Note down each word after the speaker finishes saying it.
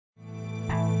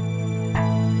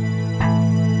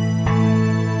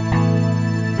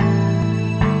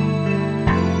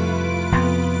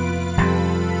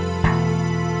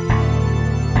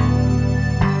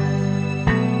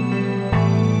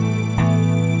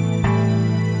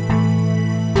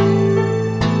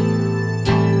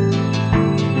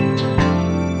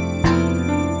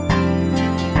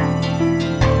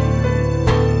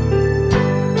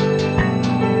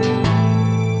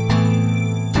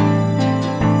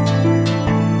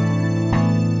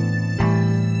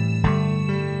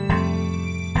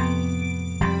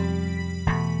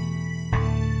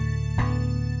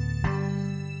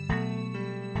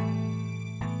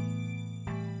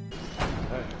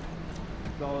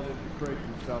hauling into crates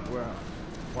in the South Warehouse.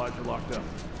 Supplies are locked up.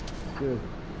 Good.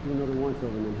 Do another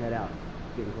once-over and then head out.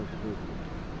 Getting close to food.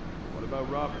 What about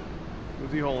Robert?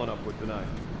 Who's he hauling up with tonight?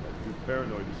 He's too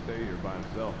paranoid to stay here by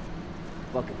himself.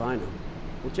 Fuck if I know.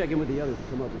 We'll check in with the others and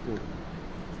come up with something.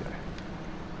 Okay.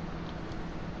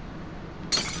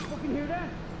 Fucking hear that?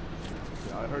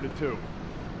 Yeah, I heard it too.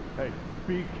 Hey,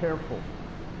 be careful.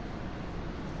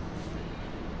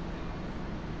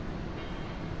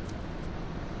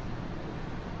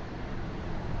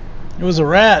 It was a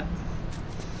rat.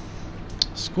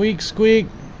 Squeak, squeak.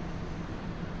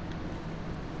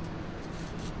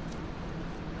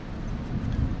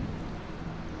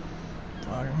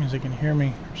 Oh, that means they can hear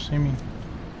me or see me.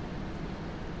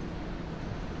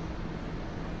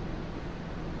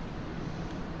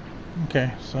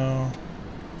 Okay, so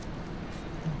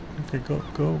okay,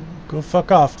 go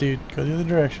fuck off, dude. Go the other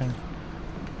direction.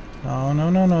 No,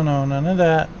 none of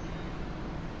that.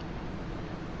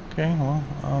 Okay, well,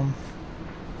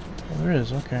 there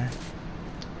is, okay.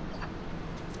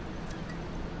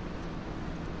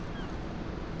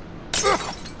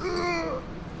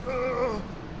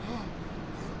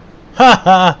 Ha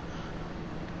ha!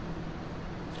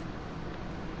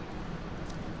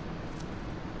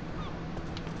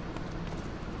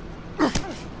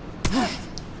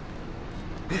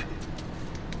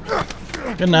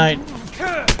 Good night.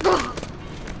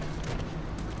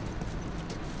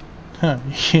 Huh,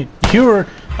 you were...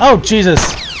 Oh, Jesus!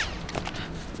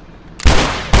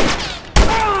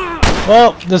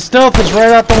 Well, the stealth is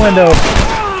right out the window.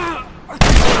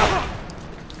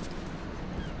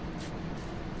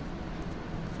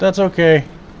 That's okay.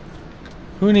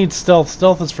 Who needs stealth?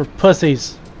 Stealth is for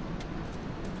pussies.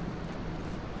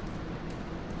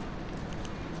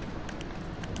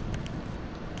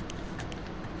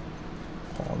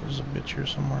 Oh, there's a bitch here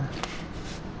somewhere.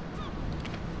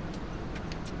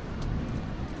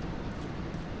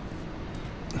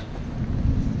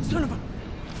 Son of a...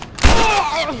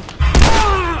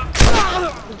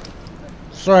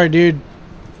 Sorry, dude.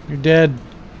 You're dead.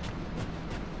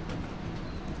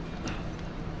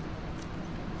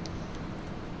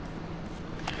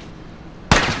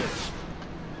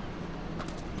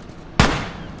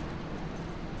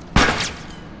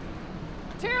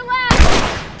 To your left!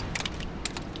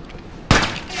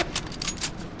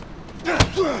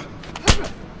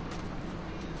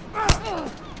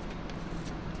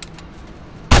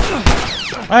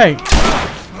 Hey!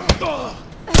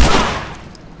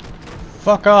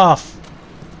 Fuck off!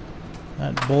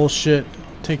 That bullshit.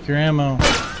 Take your ammo.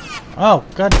 Oh,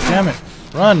 god damn it.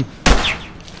 Run!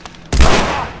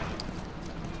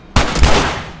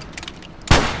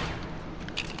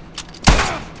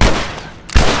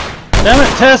 Damn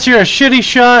it, Tess, you're a shitty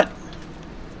shot!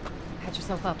 Patch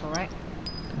yourself up, alright?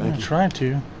 I'm trying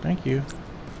to. Thank you.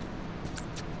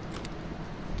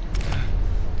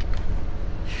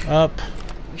 Up.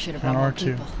 We should have And brought more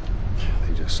R2. people.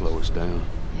 They just slow us down.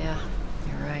 Yeah,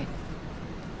 you're right.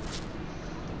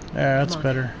 Yeah, that's Come on.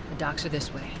 better. The docks are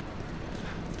this way.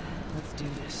 Let's do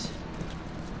this.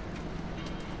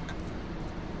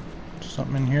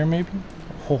 Something in here, maybe?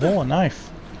 Oh, a knife.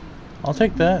 I'll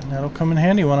take that. That'll come in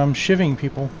handy when I'm shivving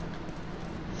people.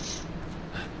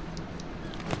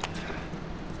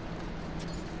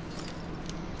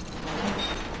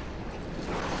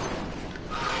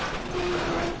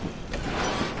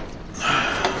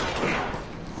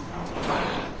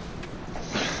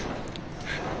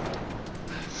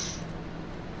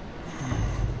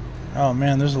 Oh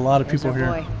man, there's a lot of There's people our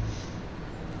here. boy.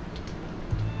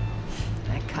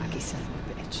 That cocky son of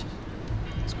a bitch.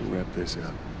 Let's go wrap this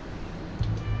up.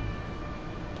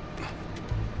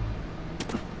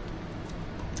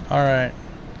 Alright.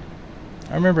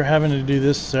 I remember having to do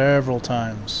this several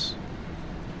times.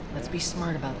 Let's be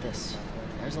smart about this.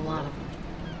 There's a lot of them.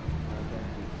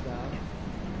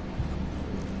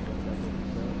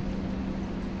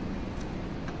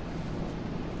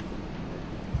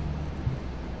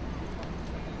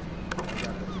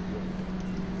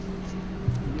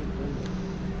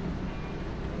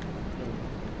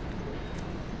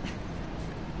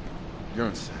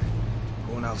 NITNSE.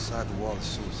 Going outside the wall is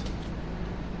suicide.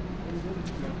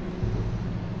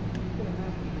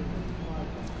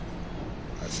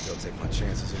 I'd still take my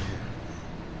chances in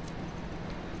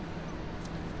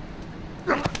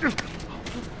here.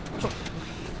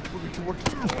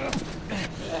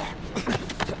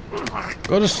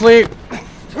 Go to sleep!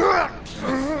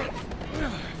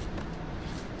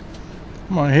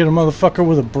 I'm gonna hit a motherfucker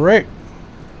with a brick.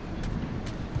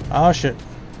 Oh shit.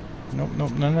 Nope,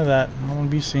 nope, none of that. I don't want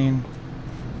to be seen.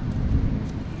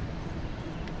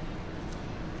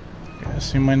 Okay, I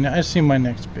see my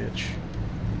next bitch.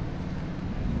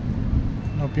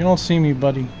 Nope, you don't see me,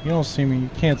 buddy. You don't see me. You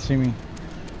can't see me.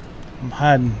 I'm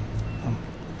hiding.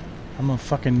 I'm a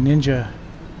fucking ninja.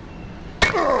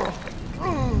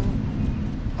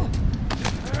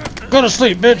 Go to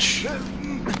sleep, bitch.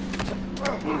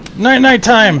 Night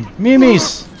time.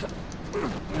 Mimis.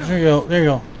 There you go. There you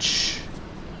go. Shh.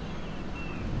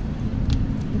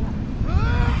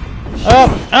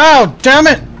 Oh, ow, damn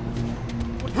it.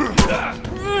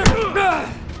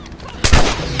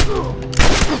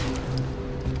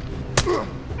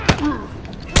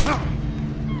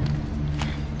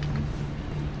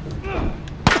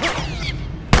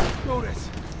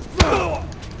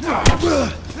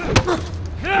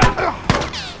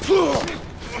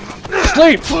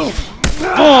 Sleep.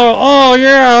 Oh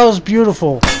yeah, that was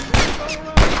beautiful.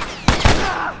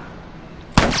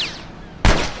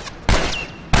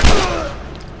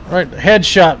 Right,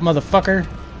 headshot, motherfucker.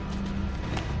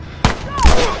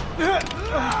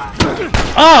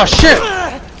 Oh shit!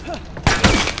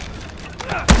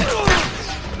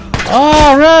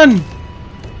 Oh, run!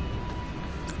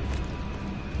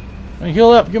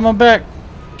 Heal up, get my back.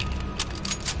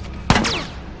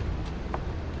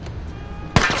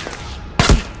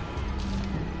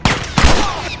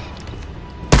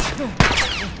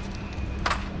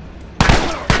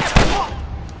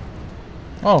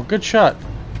 Oh, good shot.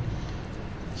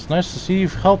 It's nice to see you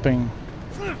helping.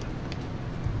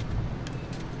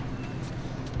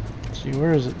 Let's see,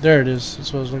 where is it? There it is.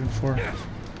 That's what I was looking for.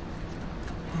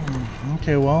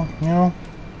 Okay, well, you know,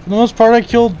 for the most part, I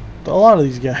killed a lot of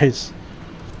these guys.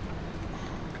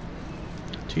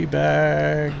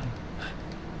 Teabag.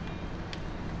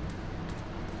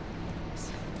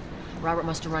 Robert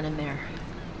must have run in there.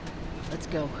 Let's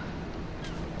go.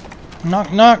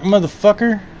 Knock, knock,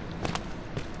 motherfucker.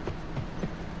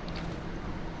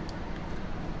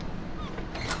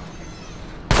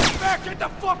 Get the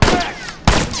fuck back!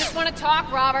 We just want to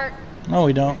talk, Robert. No,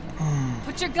 we don't.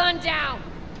 Put your gun down.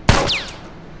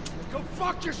 Go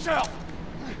fuck yourself!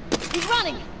 He's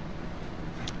running.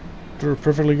 Threw a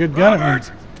perfectly good gun at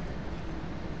me.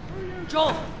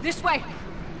 Joel, this way.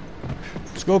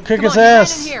 Let's go kick Come his on, you're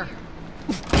ass. right in here.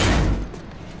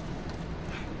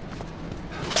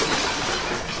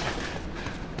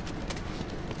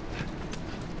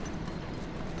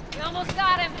 We almost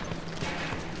got him.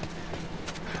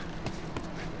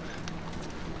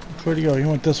 Where'd he go? He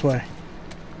went this way.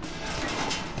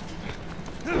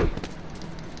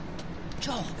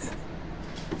 Joel.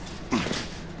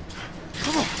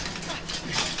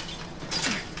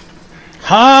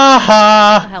 Ha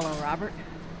ha! Hello, Robert.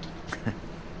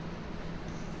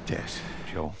 Tess,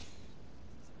 Joel.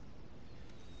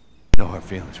 No hard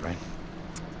feelings, right?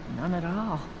 None at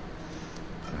all.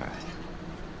 Alright.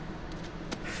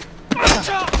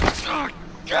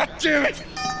 God damn it!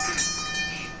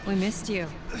 We missed you.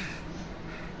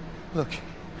 Look,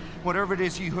 whatever it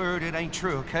is you heard, it ain't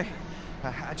true, okay?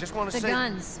 I just want to The say...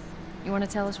 guns. You want to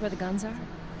tell us where the guns are?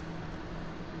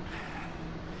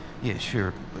 Yeah,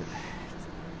 sure, but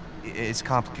it's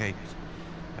complicated.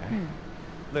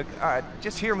 Look, all right,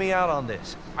 just hear me out on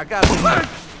this. I got...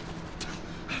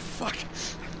 Fuck.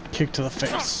 Kick to the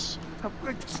face.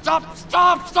 Stop!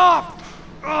 Stop! Stop!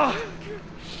 Ugh.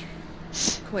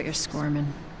 Quit your squirming.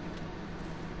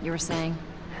 You were saying?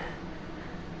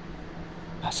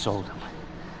 I sold him.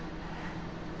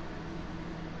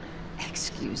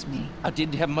 Excuse me. I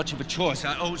didn't have much of a choice.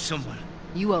 I owed someone.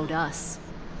 You owed us.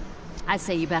 I'd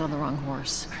say you bet on the wrong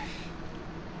horse.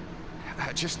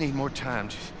 I just need more time.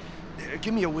 Just,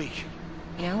 give me a week.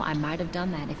 You know, I might have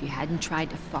done that if you hadn't tried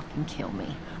to fucking kill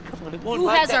me. Come on, it won't Who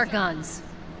like has that. our guns?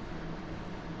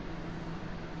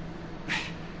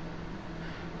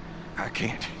 I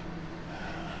can't.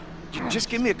 Just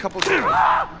give me a couple days.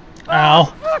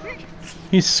 Ow.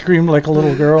 He screamed like a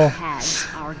little girl. Has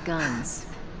our guns.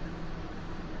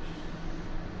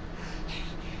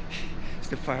 It's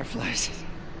the Fireflies.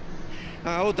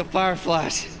 I owed the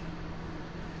Fireflies.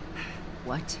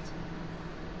 What?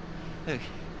 Look,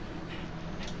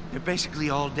 they're basically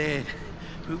all dead.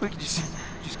 We could just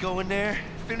go in there,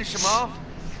 finish them off.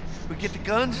 We get the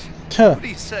guns. Tuh. What do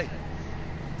you say?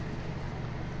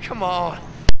 Come on.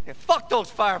 Yeah, fuck those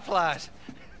Fireflies.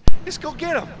 Let's go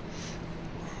get them.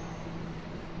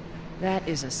 That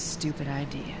is a stupid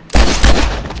idea.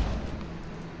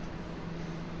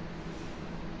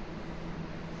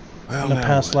 Well, In the now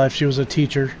past what? life, she was a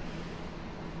teacher.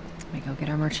 We go get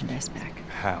our merchandise back.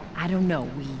 How? I don't know.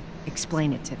 We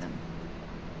explain it to them.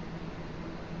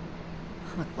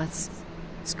 Look, let's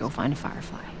go find a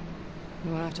Firefly.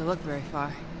 You won't have to look very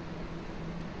far.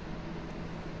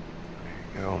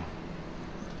 Go.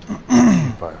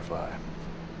 Firefly.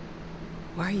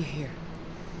 Why are you here?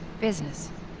 Business.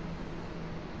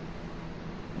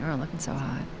 You aren't looking so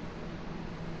hot.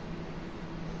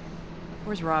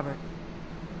 Where's Robert?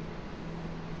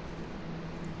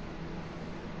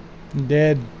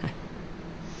 Dead.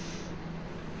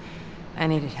 I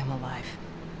needed him alive.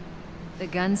 The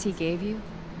guns he gave you,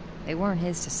 they weren't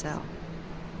his to sell.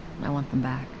 I want them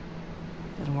back.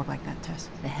 Doesn't work like that, Tess.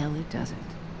 The hell it doesn't.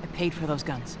 I paid for those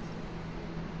guns.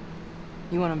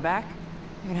 You want them back?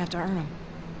 You're gonna have to earn them.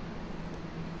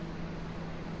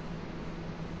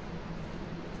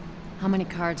 How many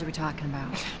cards are we talking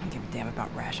about? I don't give a damn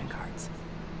about ration cards.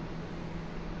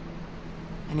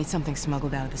 I need something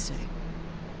smuggled out of the city.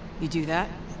 You do that,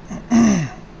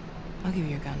 I'll give you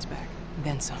your guns back.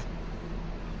 Then some.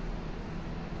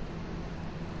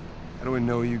 How do we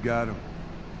know you got them?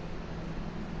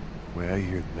 Well, I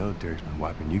hear the military's been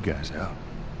wiping you guys out.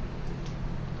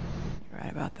 You're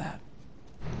right about that.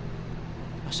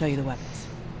 I'll show you the weapons.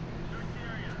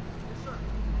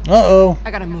 Uh-oh.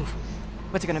 I gotta move.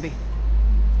 What's it gonna be?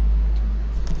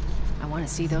 I want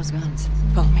to see those guns.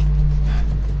 Follow me.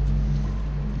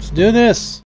 Let's do this.